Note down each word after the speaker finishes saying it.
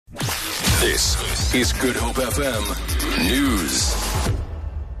This is Good Hope FM News.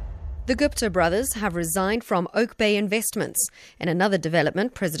 The Gupta brothers have resigned from Oakbay Investments. In another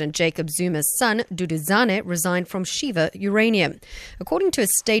development, President Jacob Zuma's son, Duduzane, resigned from Shiva Uranium. According to a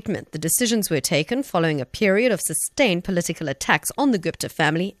statement, the decisions were taken following a period of sustained political attacks on the Gupta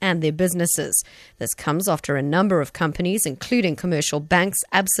family and their businesses. This comes after a number of companies, including commercial banks,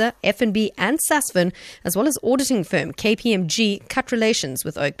 ABSA, F&B and Sasfin, as well as auditing firm KPMG, cut relations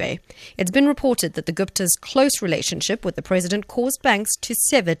with Oakbay. It's been reported that the Gupta's close relationship with the president caused banks to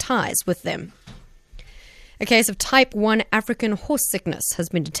sever ties with them. A case of type 1 African horse sickness has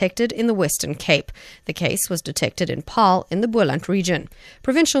been detected in the Western Cape. The case was detected in Paarl in the Boland region.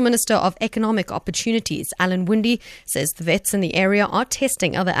 Provincial Minister of Economic Opportunities, Alan Winde, says the vets in the area are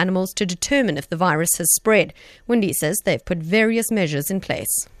testing other animals to determine if the virus has spread. Winde says they've put various measures in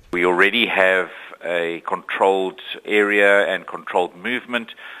place. We already have a controlled area and controlled movement.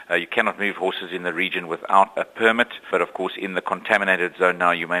 You cannot move horses in the region without a permit, but of course in the contaminated zone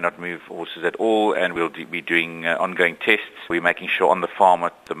now you may not move horses at all, and we'll be doing ongoing tests. We're making sure on the farm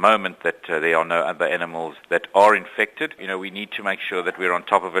at the moment that there are no other animals that are infected. We need to make sure that we're on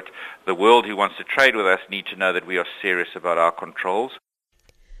top of it. The world who wants to trade with us need to know that we are serious about our controls.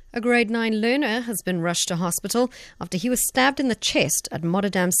 A grade 9 learner has been rushed to hospital after he was stabbed in the chest at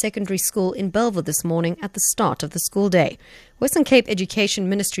Modderdam Secondary School in Bellville this morning at the start of the school day. Western Cape Education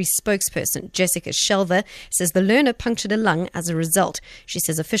Ministry spokesperson Jessica Shelver says the learner punctured a lung as a result. She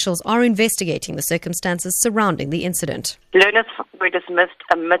says officials are investigating the circumstances surrounding the incident. Learners were dismissed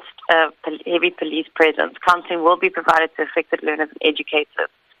amidst a heavy police presence. Counselling will be provided to affected learners and educators.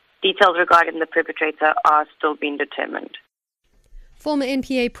 Details regarding the perpetrator are still being determined. Former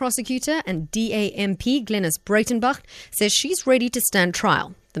NPA prosecutor and DA MP Glenys Breitenbach says she's ready to stand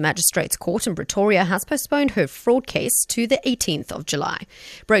trial. The Magistrates Court in Pretoria has postponed her fraud case to the 18th of July.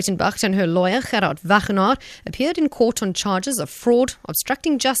 Breitenbach and her lawyer Gerard Wagenaar appeared in court on charges of fraud,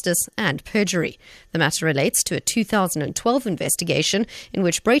 obstructing justice and perjury. The matter relates to a 2012 investigation in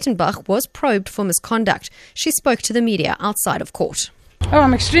which Breitenbach was probed for misconduct. She spoke to the media outside of court.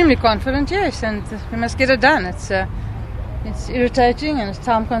 I'm extremely confident, yes, and we must get it done. It's irritating and it's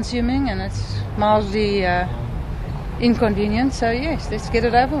time-consuming and it's mildly inconvenient. So yes, let's get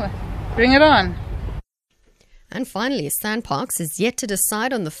it over with. Bring it on. And finally, Sandparks is yet to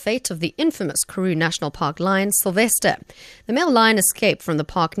decide on the fate of the infamous Karoo National Park lion, Sylvester. The male lion escaped from the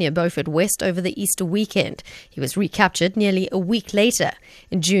park near Beaufort West over the Easter weekend. He was recaptured nearly a week later.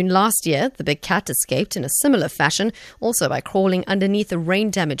 In June last year, the big cat escaped in a similar fashion, also by crawling underneath a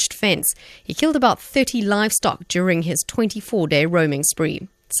rain-damaged fence. He killed about 30 livestock during his 24-day roaming spree.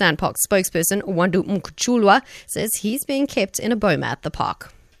 Sandparks spokesperson Wandu Mkuchulwa says he's being kept in a boma at the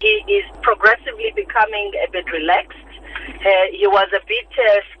park. He is progressively becoming a bit relaxed. He was a bit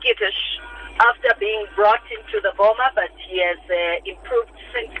skittish after being brought into the boma, but he has improved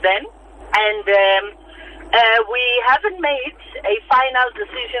since then. And we haven't made a final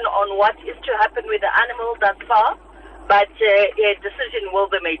decision on what is to happen with the animal thus far, but a decision will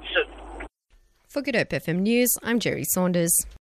be made soon. For Good Hope FM News, I'm Jerry Saunders.